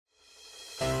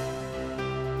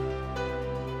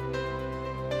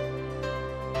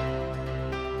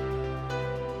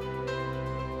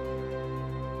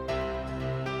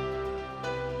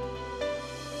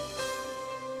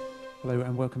Hello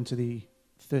and welcome to the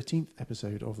 13th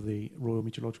episode of the Royal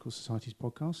Meteorological Society's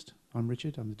podcast. I'm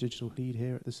Richard, I'm the digital lead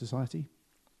here at the Society.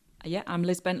 Yeah, I'm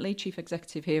Liz Bentley, Chief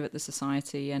Executive here at the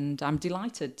Society, and I'm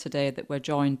delighted today that we're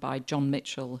joined by John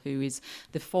Mitchell, who is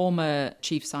the former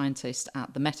Chief Scientist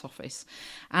at the Met Office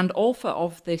and author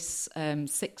of this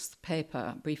sixth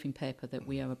briefing paper that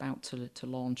we are about to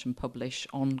launch and publish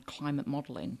on climate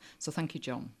modelling. So thank you,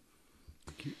 John.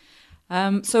 Thank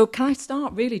you. So can I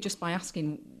start really just by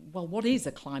asking, well, what is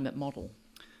a climate model?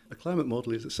 A climate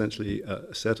model is essentially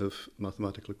a set of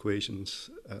mathematical equations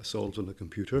solved on a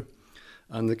computer.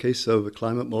 And in the case of a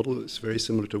climate model, it's very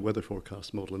similar to a weather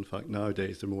forecast model. In fact,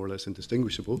 nowadays they're more or less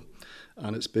indistinguishable.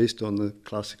 And it's based on the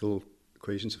classical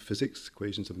equations of physics,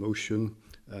 equations of motion,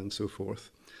 and so forth.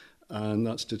 And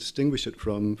that's to distinguish it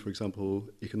from, for example,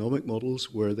 economic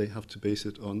models, where they have to base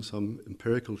it on some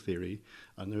empirical theory,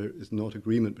 and there is not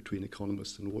agreement between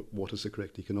economists on what is the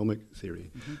correct economic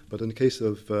theory. Mm-hmm. But in the case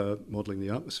of modelling the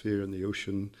atmosphere and the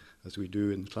ocean, as we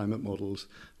do in climate models,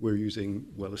 we're using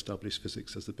well-established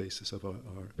physics as the basis of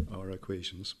our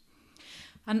equations.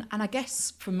 And I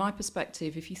guess from my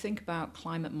perspective, if you think about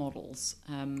climate models,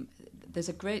 there's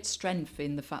a great strength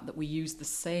in the fact that we use the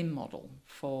same model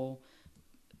for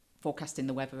forecasting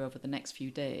the weather over the next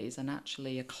few days, and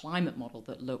actually a climate model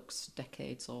that looks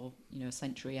decades or a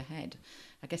century ahead.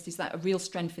 I guess, is that a real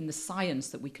strength in the science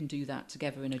that we can do that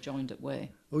together in a joined-up way?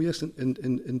 Oh yes,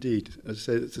 indeed. As I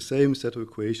said, it's the same set of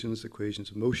equations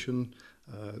of motion,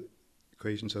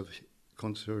 equations of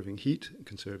conserving heat,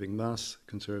 conserving mass,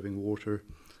 conserving water,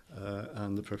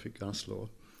 and the perfect gas law,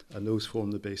 and those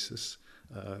form the basis.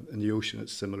 In the ocean,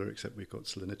 it's similar, except we've got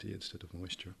salinity instead of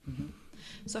moisture. Mm-hmm.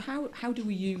 So how do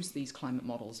we use these climate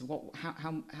models?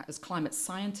 How as climate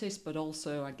scientists, but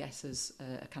also, I guess, as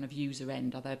a kind of user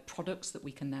end, are there products that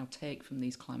we can now take from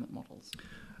these climate models?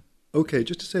 Okay,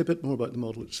 just to say a bit more about the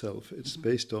model itself. It's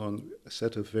based on a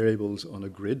set of variables on a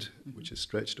grid, which is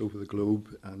stretched over the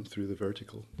globe and through the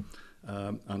vertical.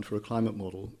 And for a climate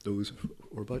model, those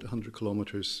are about 100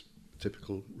 kilometres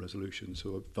typical resolution,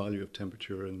 so a value of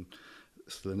temperature and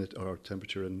salinity, or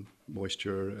temperature and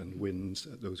moisture and winds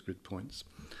at those grid points.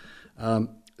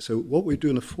 So what we do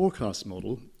in a forecast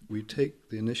model, we take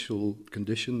the initial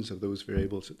conditions of those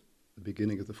variables at the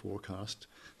beginning of the forecast,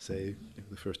 say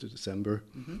the 1st of December.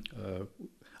 Mm-hmm.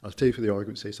 I'll tell you for the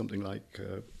argument, say something like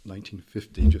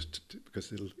 1950,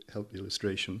 because it'll help the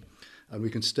illustration. And we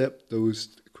can step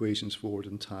those equations forward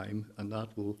in time, and that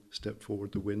will step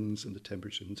forward the winds and the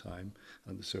temperature in time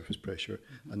and the surface pressure,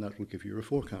 and that will give you a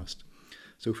forecast.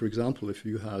 So, for example, if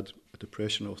you had a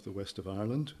depression off the west of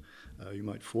Ireland, you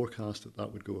might forecast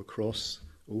that would go across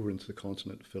over into the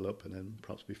continent, fill up, and then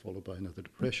perhaps be followed by another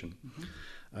depression.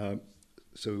 Mm-hmm.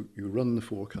 So you run the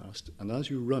forecast, and as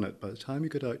you run it, by the time you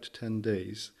get out to 10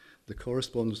 days, the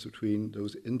correspondence between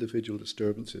those individual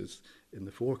disturbances in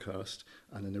the forecast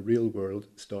and in the real world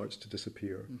starts to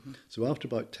disappear. Mm-hmm. So after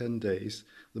about 10 days,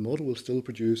 the model will still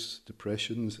produce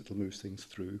depressions, it'll move things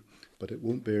through, but it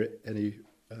won't bear any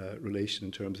relation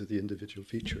in terms of the individual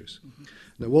features. Mm-hmm.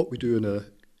 Now what we do in a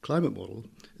climate model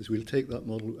is we'll take that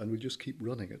model and we'll just keep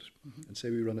running it, and say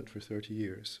we run it for 30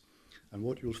 years. And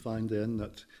what you'll find then,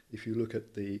 that if you look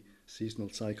at the seasonal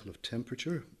cycle of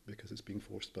temperature, because it's being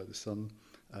forced by the sun,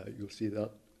 you'll see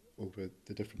that over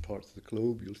the different parts of the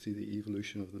globe. You'll see the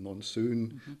evolution of the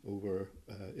monsoon over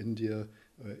India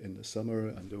in the summer,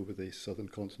 and over the southern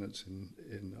continents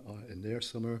in their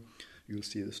summer. You'll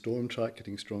see the storm track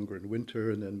getting stronger in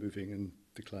winter and then moving and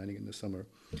declining in the summer.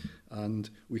 And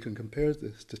we can compare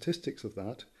the statistics of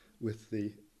that with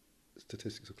the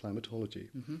statistics of climatology.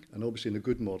 Mm-hmm. And obviously in a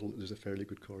good model, there's a fairly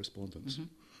good correspondence. Mm-hmm.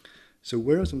 So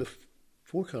whereas in the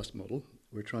forecast model,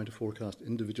 we're trying to forecast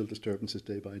individual disturbances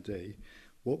day by day,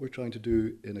 what we're trying to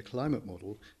do in a climate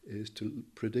model is to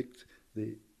predict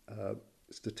the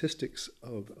statistics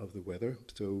of the weather.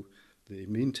 So the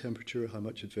mean temperature, how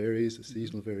much it varies, the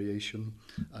seasonal variation,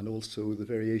 and also the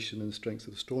variation in the strength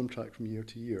of the storm track from year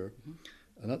to year.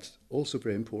 Mm-hmm. And that's also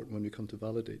very important when we come to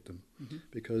validate them,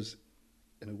 because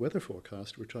in a weather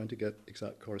forecast, we're trying to get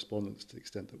exact correspondence to the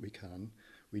extent that we can.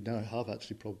 We now have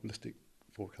actually probabilistic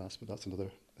forecasts, but that's another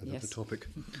topic.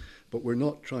 But we're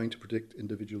not trying to predict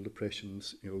individual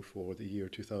depressions, for the year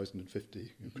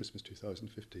 2050, Christmas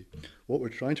 2050. What we're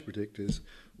trying to predict is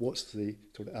what's the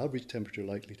sort of average temperature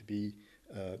likely to be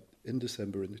in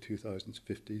December in the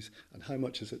 2050s, and how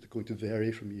much is it going to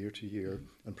vary from year to year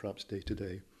and perhaps day to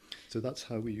day. So that's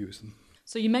how we use them.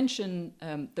 So you mentioned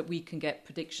that we can get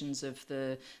predictions of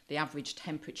the average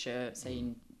temperature, say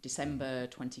in December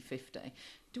 2050.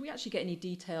 Do we actually get any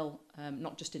detail,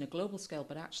 not just in a global scale,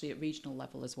 but actually at regional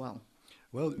level as well?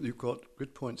 Well, you've got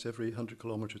grid points every 100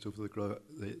 kilometres over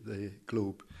the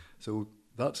globe. So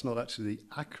that's not actually the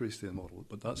accuracy of the model,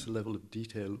 but that's the level of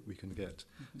detail we can get.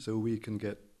 So we can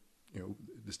get,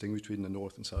 distinguish between the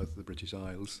north and south of the British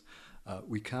Isles.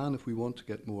 We can, if we want to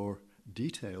get more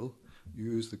detail,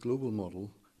 use the global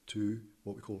model to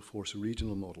what we call force a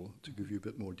regional model to give you a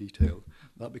bit more detail.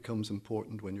 That becomes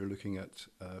important when you're looking at,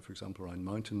 for example, around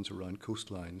mountains, around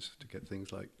coastlines, to get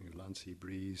things like land, sea,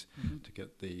 breeze, to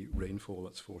get the rainfall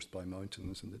that's forced by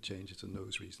mountains and the changes in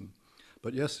those regions.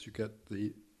 But yes, you get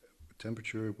the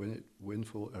temperature,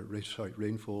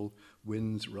 rainfall,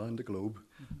 winds around the globe,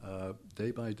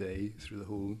 day by day through the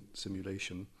whole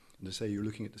simulation. And to say you're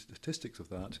looking at the statistics of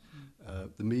that,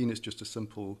 the mean is just a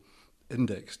simple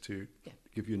index to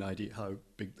give you an idea how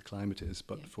big the climate is,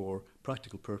 but for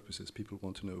practical purposes, people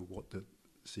want to know what the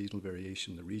seasonal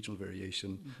variation, the regional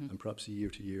variation, and perhaps the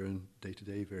year-to-year and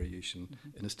day-to-day variation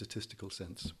in a statistical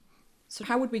sense. So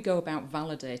how would we go about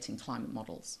validating climate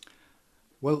models?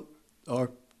 Well,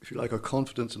 our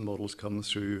confidence in models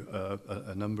comes through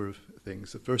a number of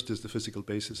things. The first is the physical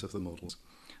basis of the models.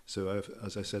 So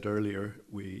as I said earlier,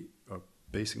 we are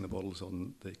basing the models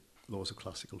on the laws of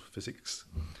classical physics.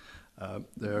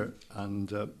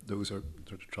 Those are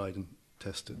tried and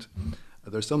tested.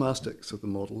 There are some aspects of the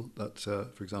model that,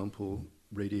 for example,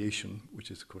 radiation,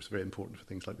 which is of course very important for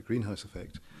things like the greenhouse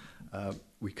effect.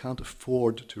 We can't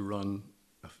afford to run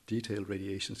a detailed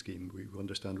radiation scheme. We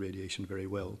understand radiation very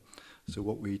well. So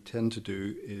what we tend to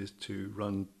do is to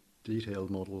run detailed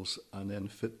models and then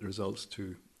fit the results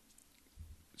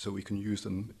so we can use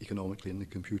them economically in the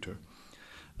computer.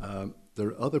 There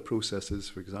are other processes,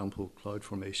 for example, cloud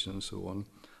formation and so on,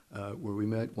 where we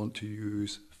might want to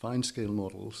use fine-scale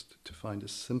models to find a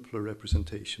simpler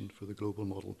representation for the global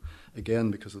model,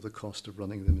 again, because of the cost of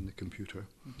running them in the computer.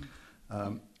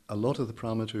 A lot of the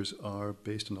parameters are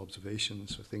based on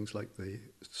observations, so things like the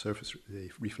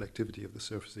reflectivity of the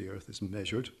surface of the Earth is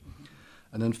measured.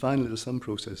 And then finally, there's some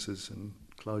processes, and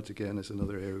clouds again is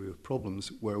another area of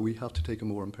problems, where we have to take a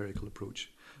more empirical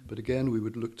approach. But again, we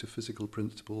would look to physical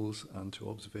principles and to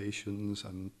observations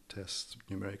and tests,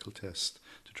 numerical tests,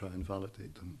 to try and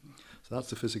validate them. So that's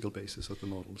the physical basis of the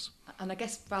models. And I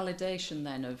guess validation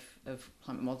then of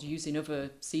climate models using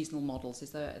other seasonal models,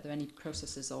 are there any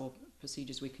processes or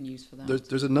procedures we can use for that?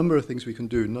 There's a number of things we can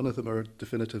do. None of them are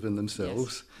definitive in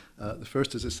themselves. Yes. The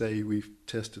first is to say we've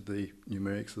tested the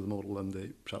numerics of the model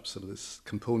and perhaps some of the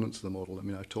components of the model. I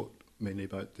mean, I talked mainly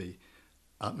about the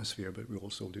atmosphere, but we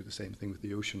also do the same thing with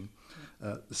the ocean.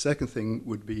 The second thing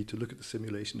would be to look at the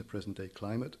simulation of present-day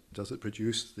climate. Does it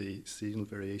produce the seasonal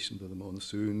variation of the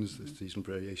monsoons, the seasonal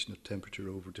variation of temperature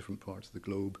over different parts of the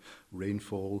globe,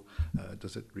 rainfall?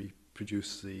 Does it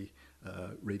reproduce the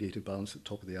radiative balance at the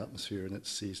top of the atmosphere and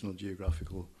its seasonal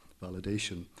geographical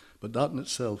validation? But that in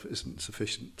itself isn't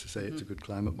sufficient to say it's a good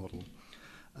climate model.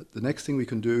 The next thing we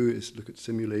can do is look at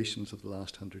simulations of the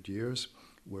last 100 years,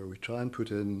 where we try and put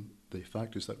in the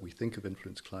factors that we think have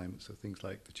influenced climate, so things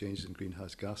like the changes in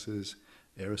greenhouse gases,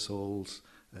 aerosols,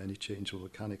 any change in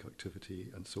volcanic activity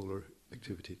and solar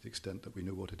activity to the extent that we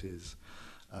know what it is.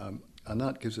 And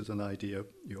that gives us an idea,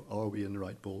 are we in the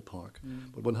right ballpark?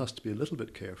 But one has to be a little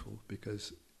bit careful,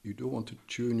 because you don't want to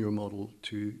tune your model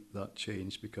to that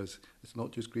change, because it's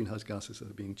not just greenhouse gases that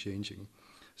are changing.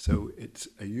 So it's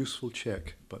a useful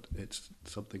check, but it's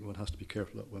something one has to be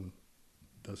careful that one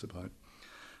does about.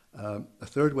 A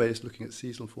third way is looking at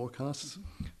seasonal forecasts,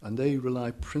 and they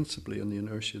rely principally on the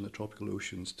inertia in the tropical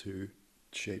oceans to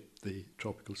shape the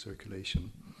tropical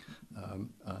circulation.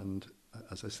 And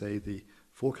as I say, the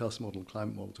forecast model and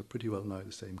climate models are pretty well now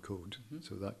the same code,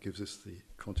 so that gives us the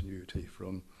continuity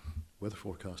from weather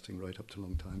forecasting right up to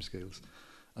long time scales.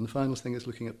 And the final thing is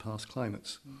looking at past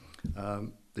climates.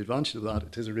 The advantage of that,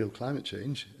 it is a real climate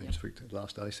change, in fact, the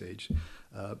last ice age.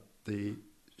 The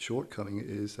shortcoming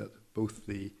is that both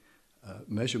the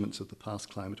measurements of the past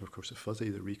climate, of course, are fuzzy.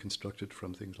 They're reconstructed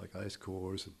from things like ice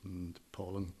cores and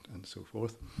pollen and so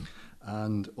forth.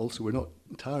 And also, we're not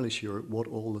entirely sure what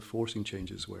all the forcing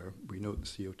changes were. We know that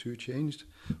the CO2 changed,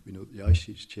 we know that the ice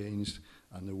sheets changed,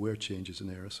 and there were changes in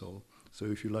aerosol. So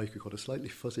if you like, you've got a slightly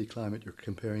fuzzy climate you're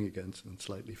comparing against and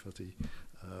slightly fuzzy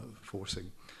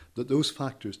forcing. Those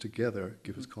factors together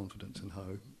give us confidence in how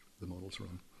the models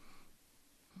run.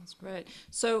 That's great.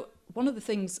 So one of the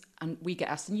things, and we get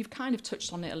asked, and you've kind of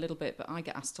touched on it a little bit, but I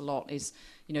get asked a lot, is,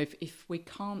 if we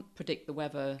can't predict the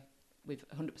weather with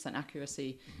 100%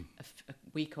 accuracy a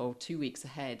week or 2 weeks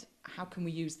ahead, how can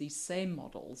we use these same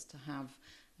models to have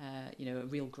a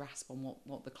real grasp on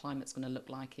what the climate's going to look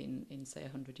like in say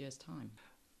 100 years' time?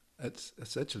 It's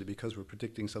essentially because we're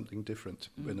predicting something different.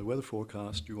 In the weather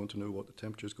forecast, you want to know what the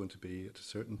temperature is going to be at a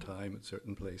certain time, at a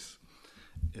certain place.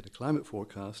 In a climate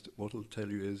forecast, what it'll tell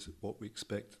you is what we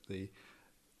expect the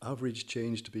average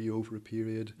change to be over a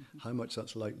period, how much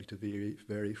that's likely to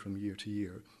vary from year to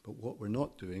year. But what we're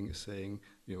not doing is saying,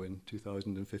 in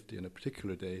 2050 on a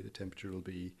particular day, the temperature will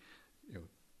be,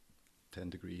 10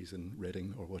 degrees in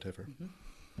Reading or whatever.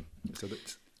 So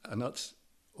that's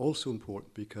also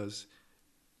important because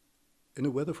in a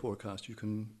weather forecast, you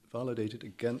can validate it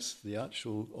against the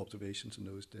actual observations in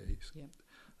those days. Yeah.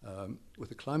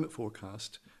 With a climate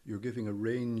forecast, you're giving a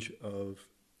range of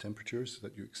temperatures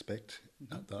that you expect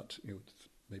at that,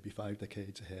 maybe 5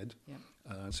 decades ahead. Yeah.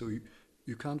 So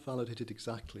you can't validate it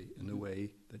exactly in the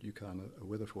way that you can a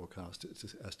weather forecast. It's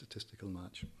a statistical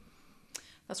match.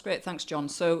 That's great, thanks John.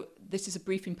 So this is a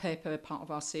briefing paper, part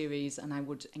of our series, and I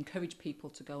would encourage people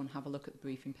to go and have a look at the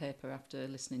briefing paper after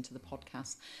listening to the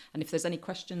podcast. And if there's any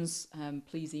questions,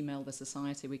 please email the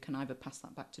Society. We can either pass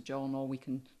that back to John or we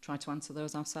can try to answer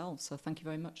those ourselves. So thank you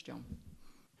very much, John.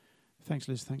 Thanks,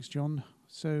 Liz. Thanks, John.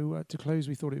 So to close,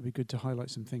 we thought it would be good to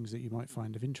highlight some things that you might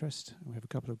find of interest. We have a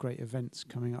couple of great events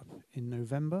coming up in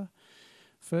November.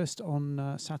 First,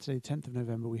 on Saturday, 10th of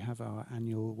November, we have our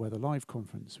annual Weather Live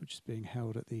conference, which is being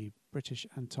held at the British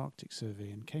Antarctic Survey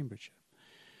in Cambridgeshire.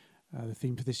 The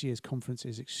theme for this year's conference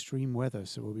is extreme weather,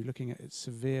 so we'll be looking at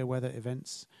severe weather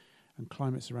events and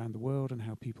climates around the world and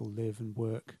how people live and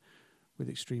work with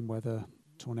extreme weather,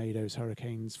 tornadoes,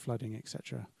 hurricanes, flooding,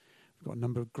 etc. We've got a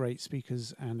number of great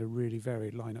speakers and a really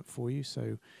varied lineup for you,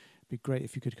 so be great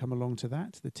if you could come along to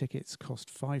that. The tickets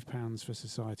cost £5 for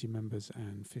Society members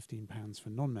and £15 for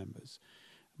non-members.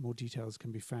 More details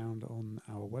can be found on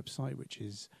our website, which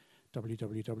is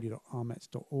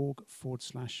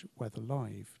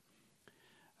www.armet.org/weatherlive.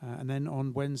 And then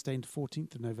on Wednesday, the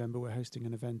 14th of November, we're hosting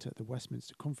an event at the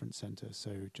Westminster Conference Centre,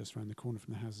 so just around the corner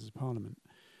from the Houses of Parliament.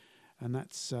 And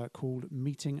that's called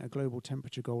Meeting a Global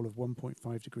Temperature Goal of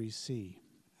 1.5 degrees C.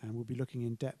 And we'll be looking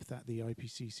in depth at the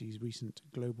IPCC's recent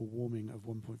Global Warming of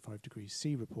 1.5 degrees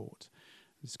C report,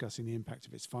 discussing the impact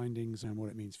of its findings and what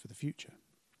it means for the future.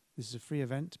 This is a free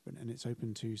event, and it's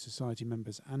open to Society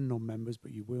members and non-members,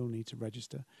 but you will need to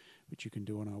register, which you can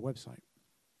do on our website.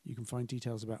 You can find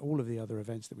details about all of the other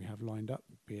events that we have lined up,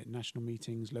 be it national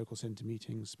meetings, local centre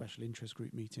meetings, special interest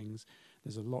group meetings.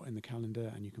 There's a lot in the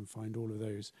calendar, and you can find all of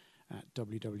those at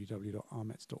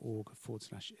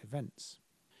www.armet.org/events.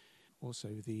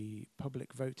 Also, the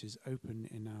public vote is open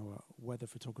in our Weather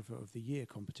Photographer of the Year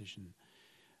competition.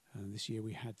 This year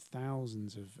we had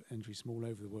thousands of entries from all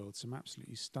over the world, some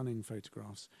absolutely stunning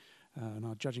photographs. And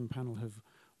our judging panel have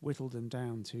whittled them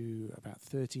down to about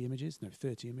 30 images, I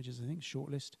think,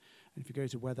 shortlist. And if you go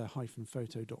to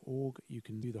weather-photo.org, you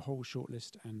can do the whole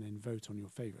shortlist and then vote on your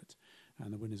favourite.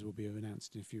 And the winners will be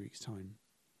announced in a few weeks' time.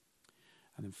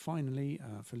 And then finally,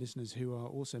 for listeners who are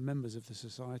also members of the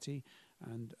Society,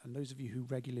 and those of you who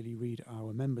regularly read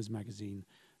our members magazine,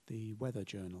 the Weather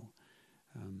Journal,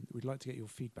 we'd like to get your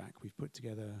feedback. We've put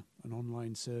together an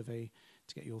online survey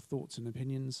to get your thoughts and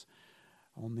opinions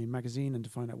on the magazine and to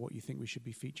find out what you think we should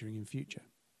be featuring in future.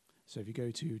 So if you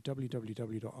go to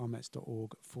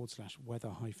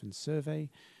www.armets.org/weather-survey,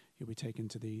 you'll be taken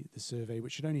to the survey,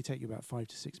 which should only take you about 5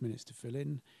 to 6 minutes to fill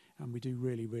in. And we do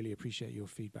really, really appreciate your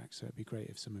feedback. So it'd be great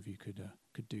if some of you could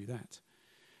do that.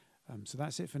 So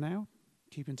that's it for now.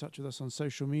 Keep in touch with us on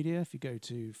social media. If you go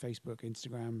to Facebook,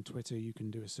 Instagram, Twitter, you can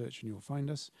do a search and you'll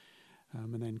find us.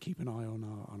 And then keep an eye on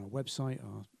our website,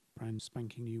 our brand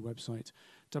spanking new website,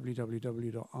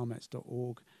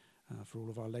 www.armets.org, for all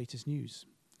of our latest news.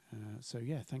 So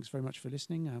thanks very much for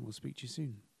listening, and we'll speak to you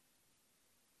soon.